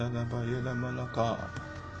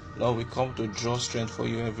Lord, we come to draw strength for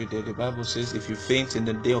you every day. The Bible says if you faint in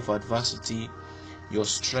the day of adversity, your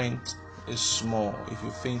strength is small. If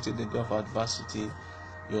you faint in the day of adversity,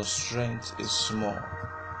 your strength is small.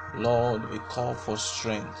 Lord, we call for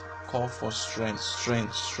strength. Call for strength.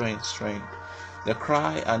 The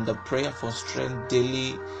cry and the prayer for strength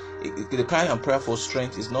daily. The cry and prayer for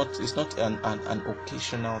strength is not an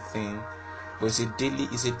occasional thing, but it's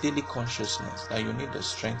a daily consciousness that you need the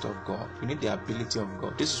strength of God. You need the ability of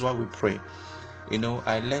God. This is why we pray.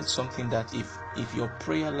 I learned something that if your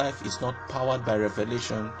prayer life is not powered by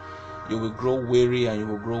revelation, you will grow weary and you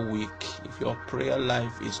will grow weak. If your prayer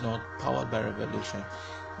life is not powered by revelation,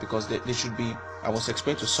 because there should be, I was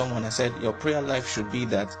explaining to someone, I said your prayer life should be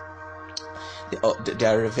that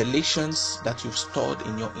there are revelations that you've stored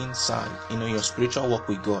in your inside, your spiritual walk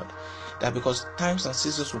with God. That because times and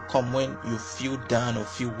seasons will come when you feel down or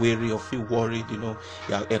feel weary or feel worried, you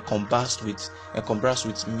are encompassed with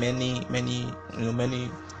many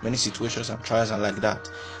situations and trials and like that.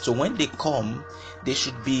 So when they come, there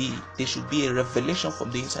should be a revelation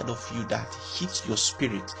from the inside of you that hits your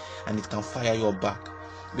spirit and it can fire your back.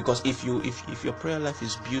 Because if your prayer life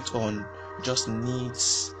is built on just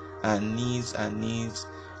needs,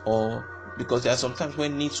 or because there are sometimes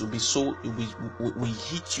when needs will be so will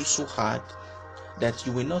hit you so hard that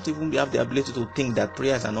you will not even have the ability to think that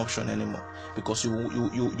prayer is an option anymore, because you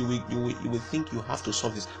will think you have to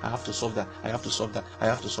solve this, I have to solve that, I have to solve that, I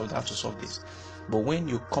have to solve this. But when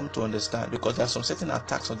you come to understand, because there are some certain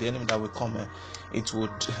attacks of the enemy that will come, it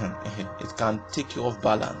can take you off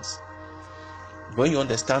balance. When you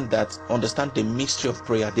understand the mystery of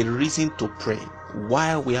prayer, the reason to pray,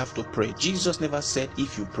 why we have to pray. Jesus never said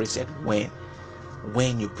if you pray, said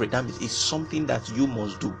when you pray. That means it's something that you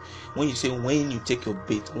must do. When you say when you take your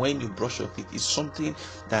bath, when you brush your teeth, it's something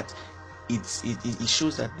that it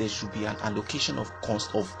shows that there should be an allocation of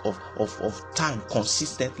time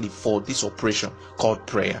consistently for this operation called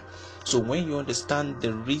prayer. So when you understand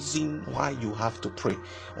the reason why you have to pray,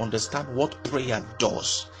 understand what prayer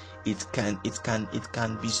does. It can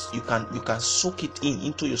be, you can soak it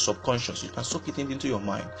into your subconscious, you can soak it into your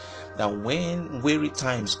mind, that when weary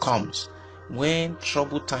times comes, when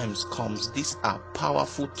troubled times comes, these are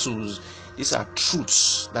powerful tools, these are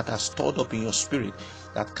truths that are stored up in your spirit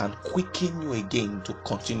that can quicken you again to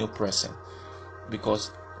continue pressing.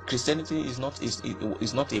 Because Christianity is not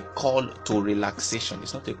a call to relaxation.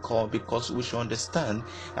 It's not a call, because we should understand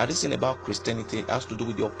that this thing about Christianity has to do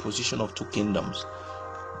with the opposition of two kingdoms.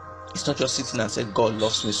 It's not just sitting and saying God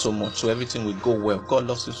loves me so much, so everything will go well. God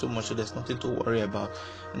loves me so much, so there's nothing to worry about.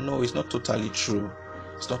 No, it's not totally true.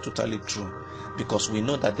 It's not totally true, because we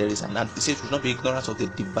know that there is it says we should not be ignorant of the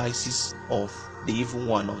devices of the evil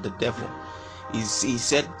one, of the devil. He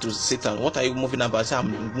said to Satan, "What are you moving about?" He said,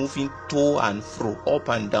 "I'm moving to and fro, up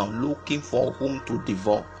and down, looking for whom to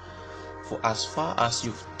devour." For as far as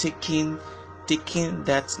you've taken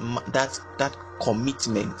that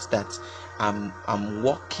commitment that I'm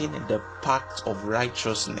walking in the path of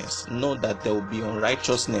righteousness, know that there will be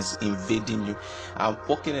unrighteousness invading you. I'm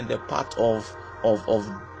walking in the path of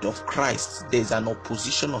Christ. There's an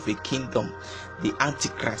opposition of a kingdom. The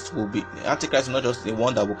Antichrist is not just the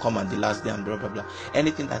one that will come at the last day and blah blah blah.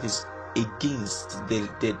 Anything that is against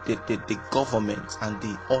the government and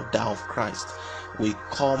the order of Christ will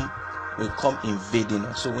come invading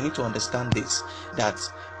us. So we need to understand this, that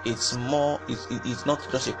it's not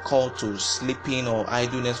just a call to sleeping or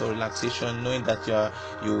idleness or relaxation, knowing that there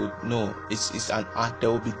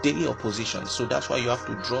will be daily opposition. So that's why you have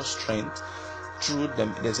to draw strength through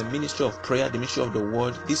them. There's a ministry of prayer, the ministry of the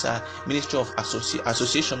word. These are ministry of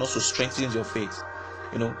association also strengthens your faith.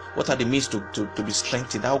 What are the means to be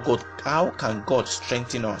strengthened? How can God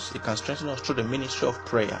strengthen us? He can strengthen us through the ministry of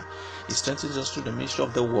prayer. He strengthens us through the ministry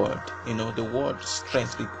of the word. The word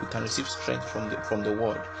strength. We can receive strength from the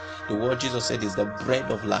word. The word, Jesus said, is the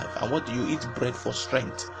bread of life. And what do you eat? Bread for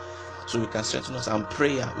strength. So we can strengthen us. And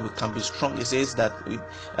prayer, we can be strong. It says that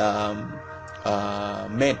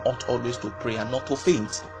men ought always to pray and not to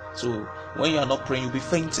faint. So when you are not praying, you'll be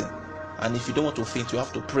fainting. And if you don't want to faint, you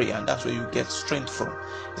have to pray, and that's where you get strength from.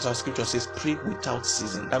 That's how Scripture says, pray without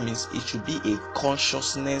ceasing. That means it should be a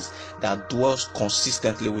consciousness that dwells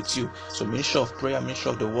consistently with you. So ministry of prayer,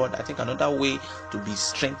 ministry of the word. I think another way to be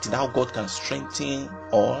strengthened, how God can strengthen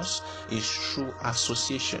us, is through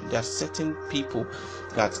association. There are certain people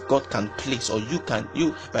that God can place, or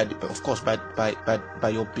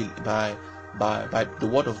by the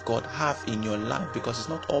word of God have in your life, because it's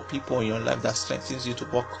not all people in your life that strengthens you to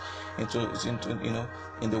walk into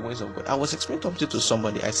in the ways of God. I was explaining something to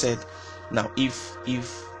somebody. I said, now if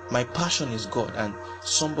my passion is God, and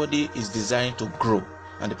somebody is desiring to grow,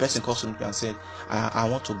 and the person calls me and said, I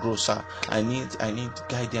want to grow, sir. I need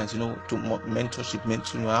guidance, to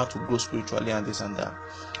mentorship, how to grow spiritually and this and that.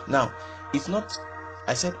 Now, it's not.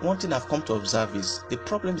 I said one thing I've come to observe is the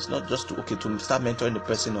problem is not just to start mentoring the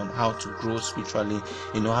person on how to grow spiritually,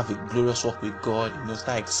 have a glorious walk with God,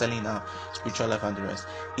 start excelling our spiritual life and the rest.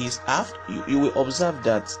 Is after you will observe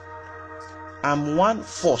that I'm one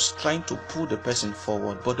force trying to pull the person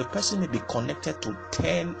forward, but the person may be connected to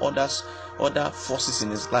 10 other forces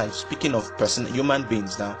in his life. Speaking of human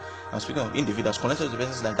beings now, I'm speaking of individuals connected to the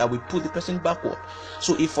person like that will pull the person backward.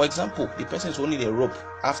 So if, for example, the person is holding a rope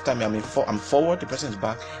after me, I'm forward, the person is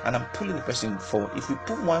back, and I'm pulling the person forward. If we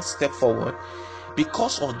put one step forward,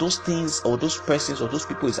 because of those things or those persons or those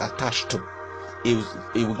people is attached to, it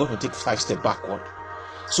will go to take 5 steps backward.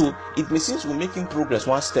 So it may seem we're making progress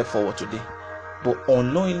 1 step forward today, but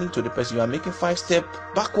unknowingly to the person you are making 5 steps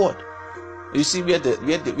backward. You see where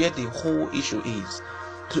the whole issue is.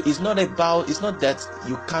 So it's not that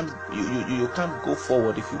you can't go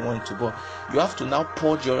forward if you want to, but you have to now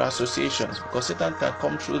purge your associations, because Satan can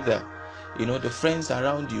come through there. The friends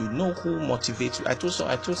around you, who motivates you. I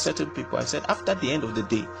told certain people, I said, after the end of the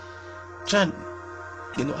day, try and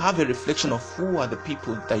have a reflection of who are the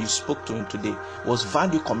people that you spoke to today. Was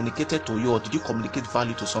value communicated to you, or did you communicate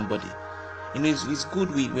value to somebody? It's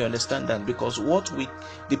good we understand that, because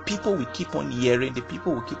the people we keep on hearing, the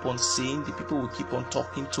people we keep on seeing, the people we keep on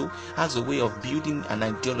talking to, has a way of building an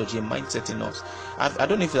ideology, a mindset in us. I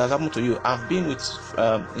don't know if it has happened to you. I've been with,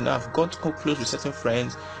 I've got close with certain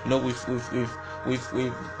friends. We've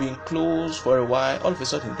been close for a while. All of a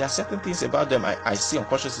sudden, there are certain things about them I see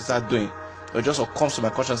unconsciously start doing, or just comes to my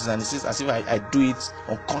consciousness, and it's as if I do it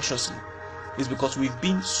unconsciously. It's because we've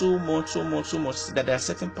been so much that there are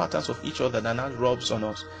certain patterns of each other that now rubs on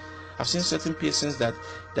us. I've seen certain persons that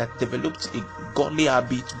developed a godly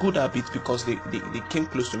habit, good habit, because they came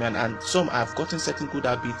close to me, and some I've gotten certain good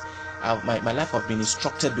habits. My life have been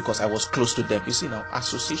instructed because I was close to them. You see now,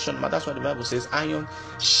 association, that's why the Bible says, iron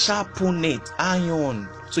sharpen it, iron.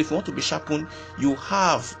 So if you want to be sharpened, you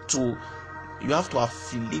have to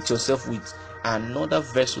affiliate yourself with another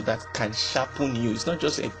vessel that can sharpen you. It's not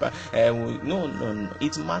just no.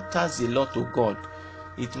 It matters a lot to God.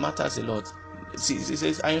 It matters a lot. See, it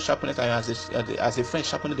says iron sharpeneth iron, as a friend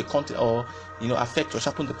sharpening the content, or affect or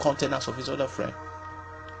sharpen the countenance of his other friend.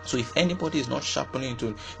 So if anybody is not sharpening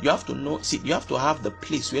into, you have to know. See, you have to have the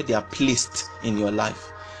place where they are placed in your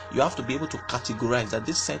life. You have to be able to categorize that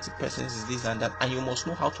this certain person is this and that, and you must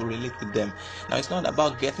know how to relate with them. Now, it's not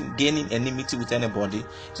about gaining enmity with anybody.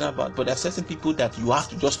 It's not about, but there are certain people that you have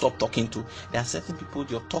to just stop talking to. There are certain people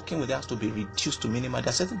you're talking with has to be reduced to minimum. There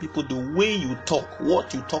are certain people, the way you talk,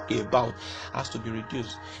 what you talk about, has to be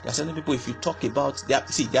reduced. There are certain people, if you talk about, there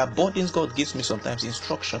are burdens God gives me sometimes,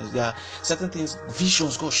 instructions. There are certain things,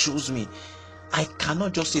 visions God shows me. I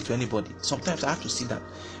cannot just say to anybody. Sometimes I have to see that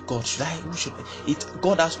God,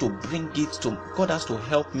 God has to bring it to, God has to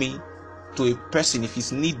help me to a person if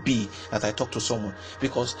it's need be that I talk to someone,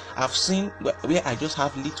 because I've seen where I just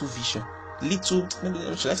have little vision,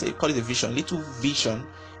 should I say call it a vision, little vision,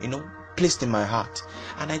 placed in my heart,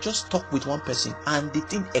 and I just talk with one person and the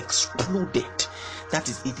thing exploded. That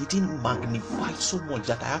is, it didn't magnify so much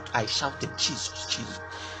that I shouted Jesus,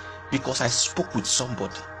 because I spoke with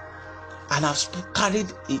somebody. And I've carried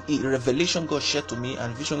a revelation God shared to me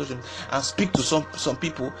and vision God shared to me, and speak to some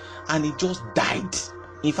people, and it just died.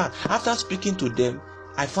 In fact, after speaking to them,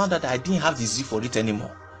 I found that I didn't have the zeal for it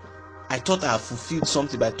anymore. I thought I had fulfilled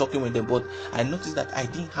something by talking with them, but I noticed that I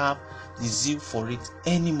didn't have the zeal for it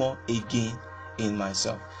anymore again in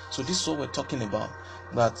myself. So this is what we're talking about,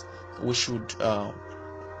 that we should,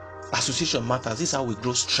 association matters. This is how we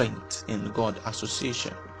grow strength in God.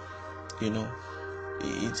 Association,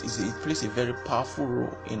 it plays a very powerful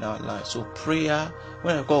role in our life. So prayer,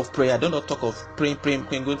 when I talk of prayer, I don't talk of praying,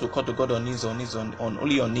 going to call to God on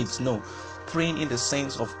only your needs. No, praying in the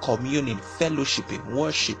sense of communing, fellowshipping,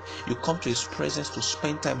 worship. You come to His presence to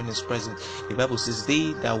spend time in His presence. The Bible says,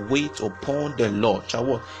 "They that wait upon the Lord shall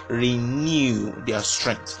what? Renew their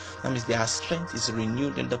strength." That means their strength is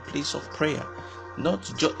renewed in the place of prayer.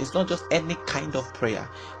 It's not just any kind of prayer,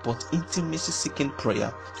 but intimacy seeking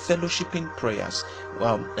prayer, fellowshipping prayers,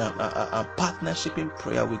 partnership in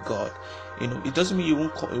prayer with God. It doesn't mean you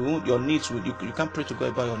won't your needs. You can't pray to God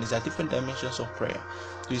about your needs. There are different dimensions of prayer.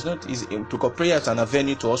 So it's not easy to go prayer as an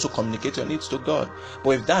avenue to also communicate your needs to God. But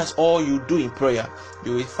if that's all you do in prayer,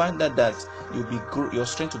 you will find that your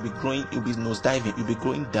strength will be growing. You'll be nosediving. You'll be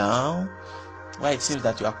going down. why it seems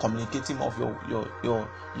that you are communicating of your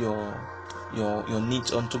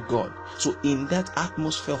needs unto God. So in that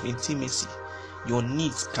atmosphere of intimacy, your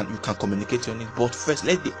needs you can communicate your needs. But first,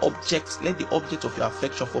 let the object of your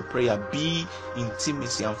affection for prayer be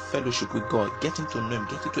intimacy and fellowship with God, getting to know Him,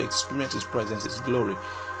 getting to experience His presence, His glory.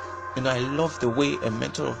 I love the way a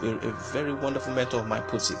very wonderful mentor of mine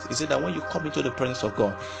puts it. He said that when you come into the presence of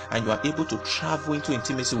God and you are able to travel into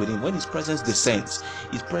intimacy with Him, when His presence descends,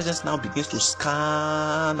 His presence now begins to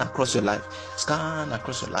scan across your life.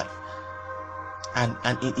 And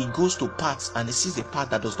it goes to parts, and it sees the part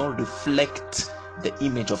that does not reflect the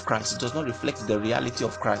image of Christ. It does not reflect the reality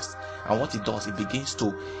of Christ. And what it does,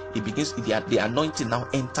 the anointing now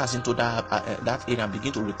enters into that area and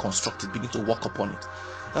begin to reconstruct it, begin to work upon it.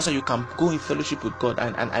 That's why you can go in fellowship with God.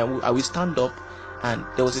 And I will stand up, and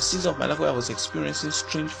there was a season of my life where I was experiencing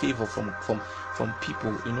strange favor from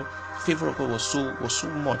people. Favor of God was so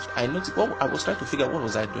much. I noticed. I was trying to figure out what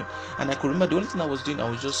was I doing, and I could remember the only thing I was doing, I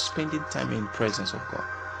was just spending time in presence of God.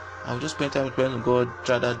 I would just spend time in presence of God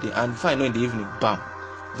throughout that day, and before I know, in the evening, bam,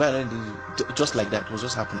 just like that, it was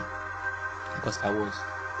just happening because I was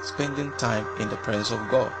spending time in the presence of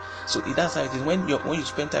God. So that's how it is. When you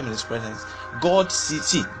spend time in His presence, God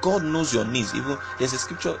God knows your needs. Even there's a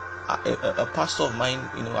scripture. A pastor of mine,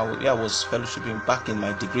 I was fellowshipping back in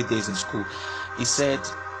my degree days in school. He said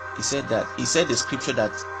the scripture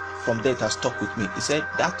that from there it has stuck with me. He said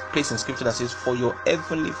that place in scripture that says, "For your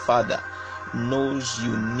heavenly Father knows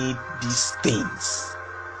you need these things."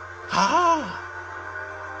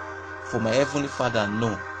 For my heavenly Father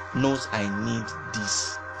knows I need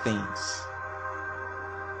these things.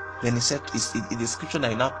 Then he said, the scripture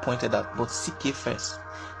that he now pointed out, "But seek ye first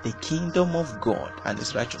the kingdom of God and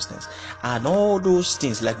His righteousness, and all those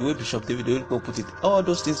things," like the way Bishop David put it, all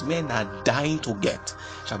those things men are dying to get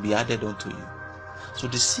shall be added unto you. So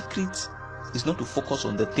the secret is not to focus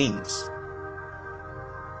on the things.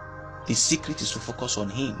 The secret is to focus on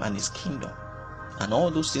Him and His kingdom, and all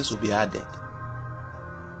those things will be added.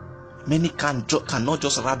 Many cannot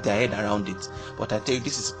just wrap their head around it, but I tell you,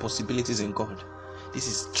 this is possibilities in God. This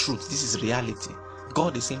is truth. This is reality.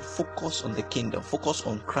 God is saying, focus on the kingdom, focus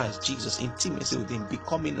on Christ Jesus, intimacy with Him,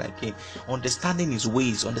 becoming like Him, understanding His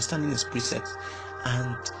ways, understanding His precepts,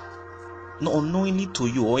 and not unknowingly to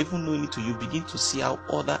you, or even knowingly to you, begin to see how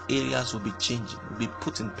other areas will be changing, will be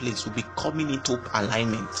put in place, will be coming into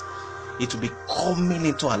alignment. It will be coming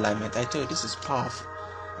into alignment. I tell you, this is powerful.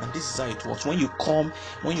 And this is how it works. When you come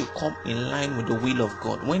in line with the will of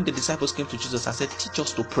God. When the disciples came to Jesus and said, "Teach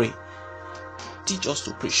us to pray. Teach us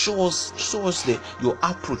to pray. Show us your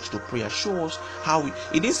approach to prayer. Show us how we."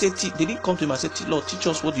 He didn't say, they didn't come to Him and say, "Lord, teach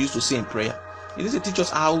us what you used to say in prayer." He didn't say, "Teach us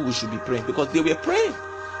how we should be praying," because they were praying.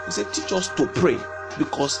 He said, "Teach us to pray,"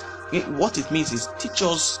 because what it means is, teach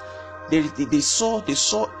us. They saw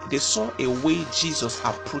a way Jesus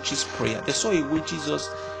approaches prayer. They saw a way Jesus.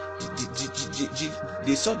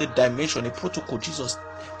 They saw the dimension, the protocol Jesus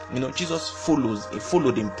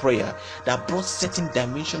followed in prayer, that brought certain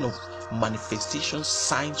dimension of manifestations,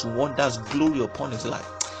 signs, wonders, glory upon His life.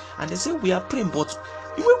 And they say, we are praying, but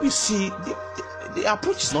the way we see the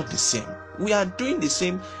approach is not the same. We are doing the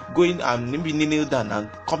same, going and maybe kneeling down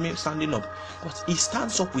and coming, standing up, but He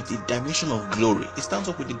stands up with the dimension of glory. He stands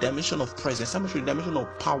up with the dimension of presence, stands up with the dimension of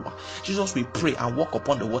power. Jesus, we pray and walk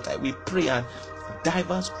upon the water. We pray and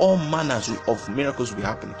diverse, all manners of miracles will be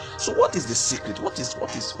happening. So what is the secret? What is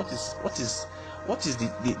the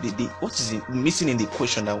missing in the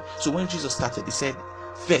equation now? So when Jesus started, He said,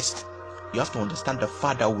 first, you have to understand the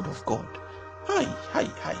fatherhood of God. Hi.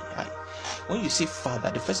 When you say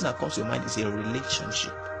Father, the first thing that comes to your mind is a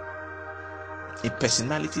relationship, a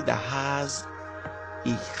personality that has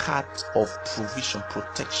a heart of provision,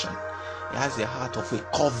 protection. It has a heart of a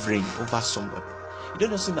covering over somebody. It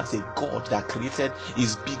doesn't seem as a God that created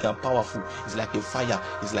is big and powerful. It's like a fire.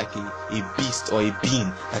 It's like a beast or a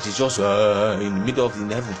being that is just in the middle of the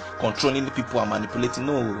heaven, controlling the people and manipulating.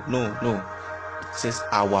 No. It says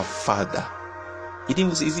our Father. It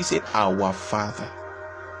didn't say, He said our Father,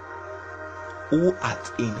 who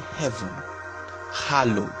art in heaven,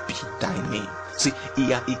 hallowed be Thy name. See,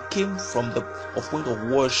 he came from the point of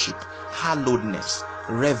worship, hallowedness,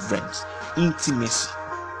 reverence, intimacy.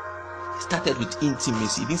 Started with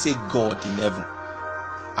intimacy. He didn't say God in heaven.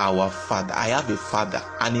 Our Father. I have a Father,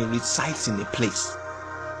 and He resides in a place.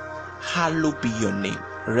 Hallowed be Your name.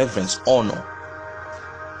 Reverence, honor.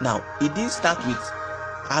 Now, it didn't start with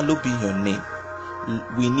hallowed be Your name.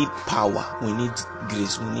 We need power. We need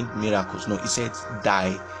grace. We need miracles. No, He said,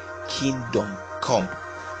 Thy kingdom come.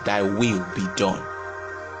 Thy will be done.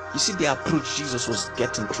 You see the approach Jesus was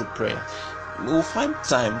getting through prayer. We will find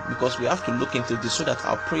time, because we have to look into this so that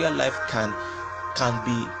our prayer life can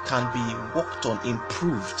be worked on,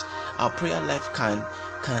 improved. Our prayer life can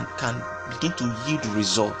begin to yield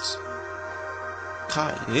results.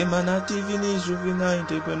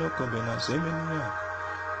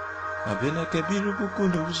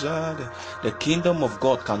 The kingdom of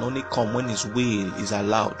God can only come when His will is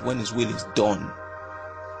allowed, when His will is done.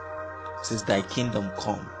 It says, thy kingdom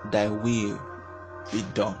come, thy will be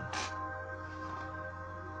done.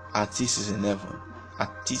 As it is in heaven. As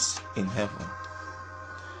it is in heaven.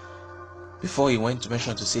 Before He went to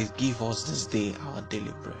mention to say, give us this day our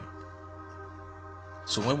daily bread.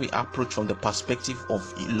 So when we approach from the perspective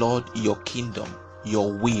of, Lord, your kingdom,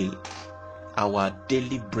 your will, our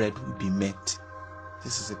daily bread will be met.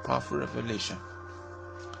 This is a powerful revelation.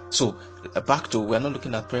 So back to, we're not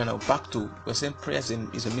looking at prayer now, we're saying prayer is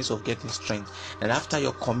a means of getting strength. And after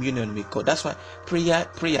your communion with God, that's why prayer,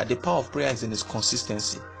 the power of prayer is in its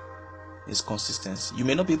consistency. Its consistency. You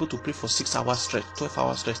may not be able to pray for 6 hours straight, 12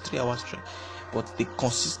 hours straight, 3 hours straight, but the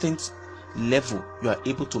consistent level you are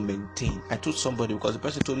able to maintain. I told somebody, because the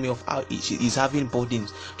person told me of how he's having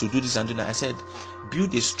burdens to do this and do that. I said,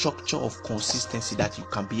 build a structure of consistency that you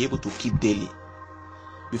can be able to keep daily.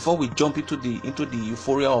 Before we jump into the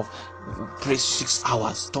euphoria of pray 6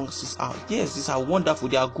 hours, tongue 6 hours. Yes, these are wonderful,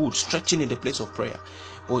 they are good, stretching in the place of prayer.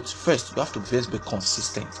 But first, you have to first be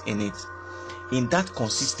consistent in it. In that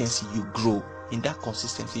consistency, you grow. In that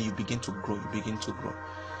consistency, you begin to grow.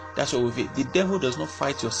 That's why the devil does not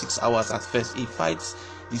fight your 6 hours at first. He fights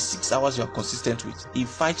the 6 hours you are consistent with. He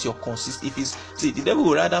fights your the devil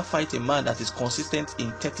would rather fight a man that is consistent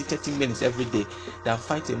in 30 minutes every day than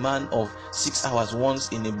fight a man of 6 hours once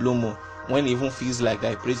in a blue moon, when he even feels like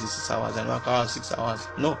that he prays 6 hours and 1 hour 6 hours.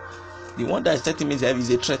 No, the one that is 30 minutes is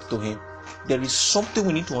a threat to him. There is something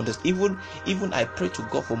we need to understand. Even I pray to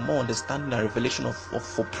God for more understanding and revelation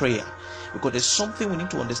for prayer, because there's something we need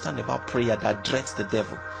to understand about prayer that dreads the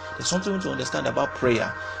devil. There's something we need to understand about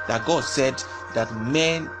prayer, that God said that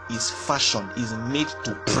man is fashioned, is made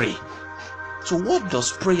to pray. So what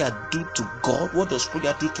does prayer do to God? What does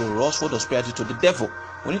prayer do to us? What does prayer do to the devil?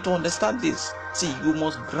 We need to understand this. See, you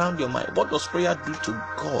must ground your mind. What does prayer do to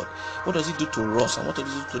God? What does it do to us? And what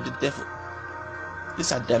does it do to the devil?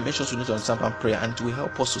 These are dimensions we need to understand about prayer, and it will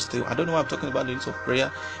help us to stay. I don't know why I'm talking about the needs of prayer,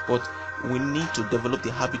 but we need to develop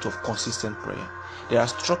the habit of consistent prayer. There are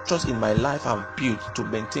structures in my life I've built to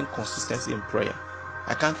maintain consistency in prayer.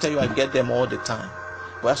 I can't tell you I get them all the time,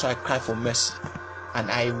 but that's why I cry for mercy. And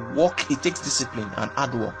I walk. It takes discipline and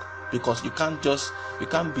hard work, because you can't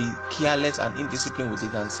be careless and indisciplined with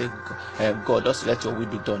it and say, God, just let your will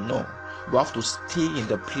be done. No, you have to stay in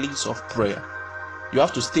the place of prayer. You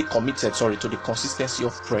have to stay committed, to the consistency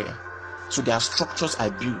of prayer. So there are structures I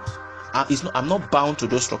build. I'm not bound to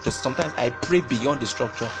those structures. Sometimes I pray beyond the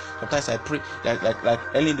structure. Sometimes I pray like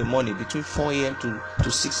early in the morning, between 4 a.m. to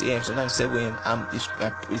 6 a.m. Sometimes 7 a.m.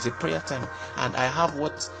 It's a prayer time, and I have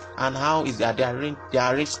they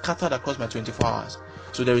are arranged scattered across my 24 hours.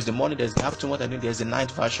 So there is the morning, there's the afternoon, there's the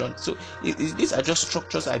night version. So these are just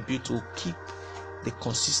structures I build to keep the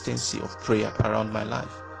consistency of prayer around my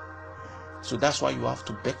life. So that's why you have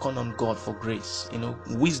to beckon on God for grace.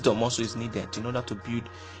 Wisdom also is needed in order to build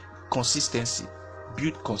consistency.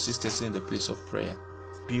 Build consistency in the place of prayer.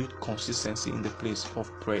 Build consistency in the place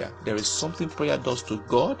of prayer. There is something prayer does to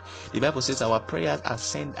God. The Bible says our prayers are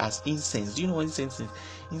sent as incense. Do you know what incense is?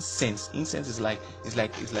 Incense is like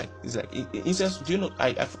incense. Do you know?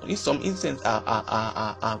 Some incense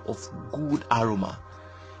are of good aroma.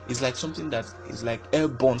 It's like something that is like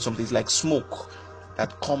airborne. Something is like smoke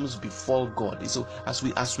that comes before God. So I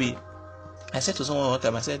said to someone one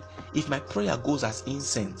time, I said, if my prayer goes as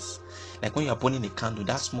incense, like when you are burning a candle,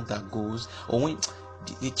 that smoke that goes, or when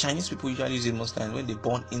the Chinese people usually use it most times when they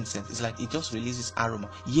burn incense, it's like it just releases aroma.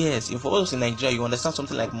 Yes, for us in Nigeria, you understand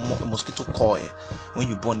something like mosquito coil when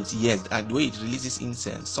you burn it. Yes, and the way it releases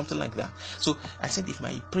incense, something like that. So I said, if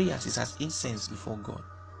my prayers is as incense before God,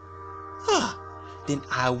 then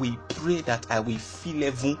I will pray that I will feel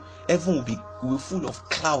heaven will be full of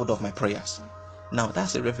cloud of my prayers. Now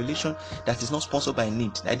that's a revelation that is not sponsored by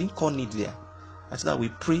need. I didn't call need there. I said that we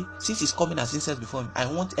pray, since He's coming as incense before Him, I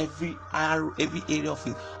want every area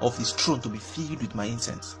of His throne to be filled with my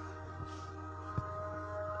incense.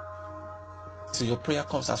 So your prayer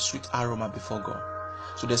comes as sweet aroma before God.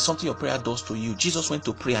 So there's something your prayer does to you. Jesus went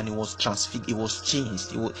to pray and He was transfigured. He was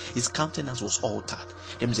changed. His countenance was altered.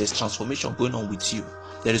 There is a transformation going on with you.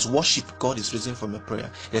 There is worship God is raising from your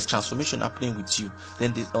prayer. There's transformation happening with you.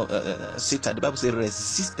 Then Satan, the Bible says,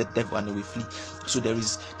 resist the devil and he will flee. So there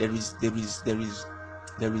is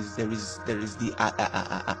there is the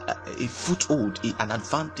a foothold, an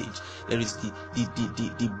advantage. There is the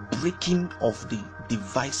breaking of the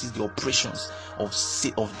devices, the operations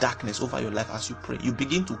of darkness over your life as you pray. You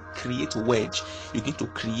begin to create a wedge. You begin to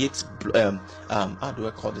create how do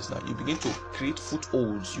I call this now? You begin to create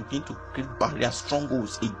footholds. You begin to create barriers,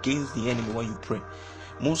 strongholds against the enemy when you pray.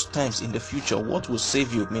 Most times in the future, what will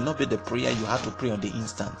save you may not be the prayer you have to pray on the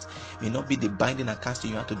instant, may not be the binding and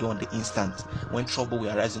casting you have to do on the instant when trouble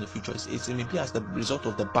will arise in the future. It may be as the result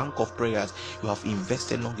of the bank of prayers you have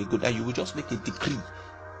invested long ago, that you will just make a decree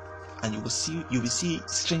and you will see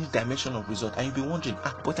strange dimension of result, and you'll be wondering,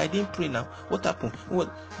 but I didn't pray now. What happened?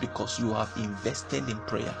 What? Because you have invested in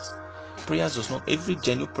prayers. Prayers does not, every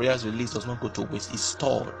genuine prayers release does not go to waste. It's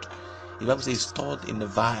stored. The Bible says it's stored in a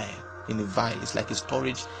vial. It's like a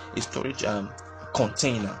storage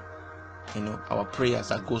container. Our prayers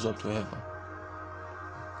that goes up to heaven.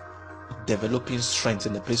 Developing strength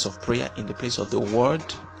in the place of prayer, in the place of the word.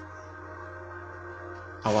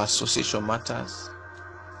 Our association matters.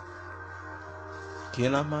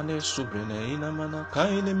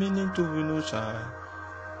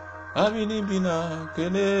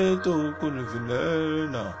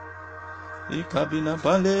 Ikabina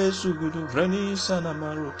bale sugudu vreni sana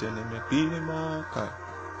marotene mekile maka.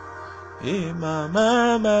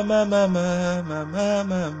 Mama mama mama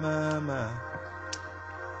mama mama.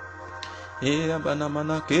 Abana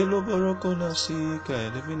mana kelo boroko na si ka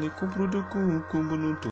elevini kubruduku kumbununtu.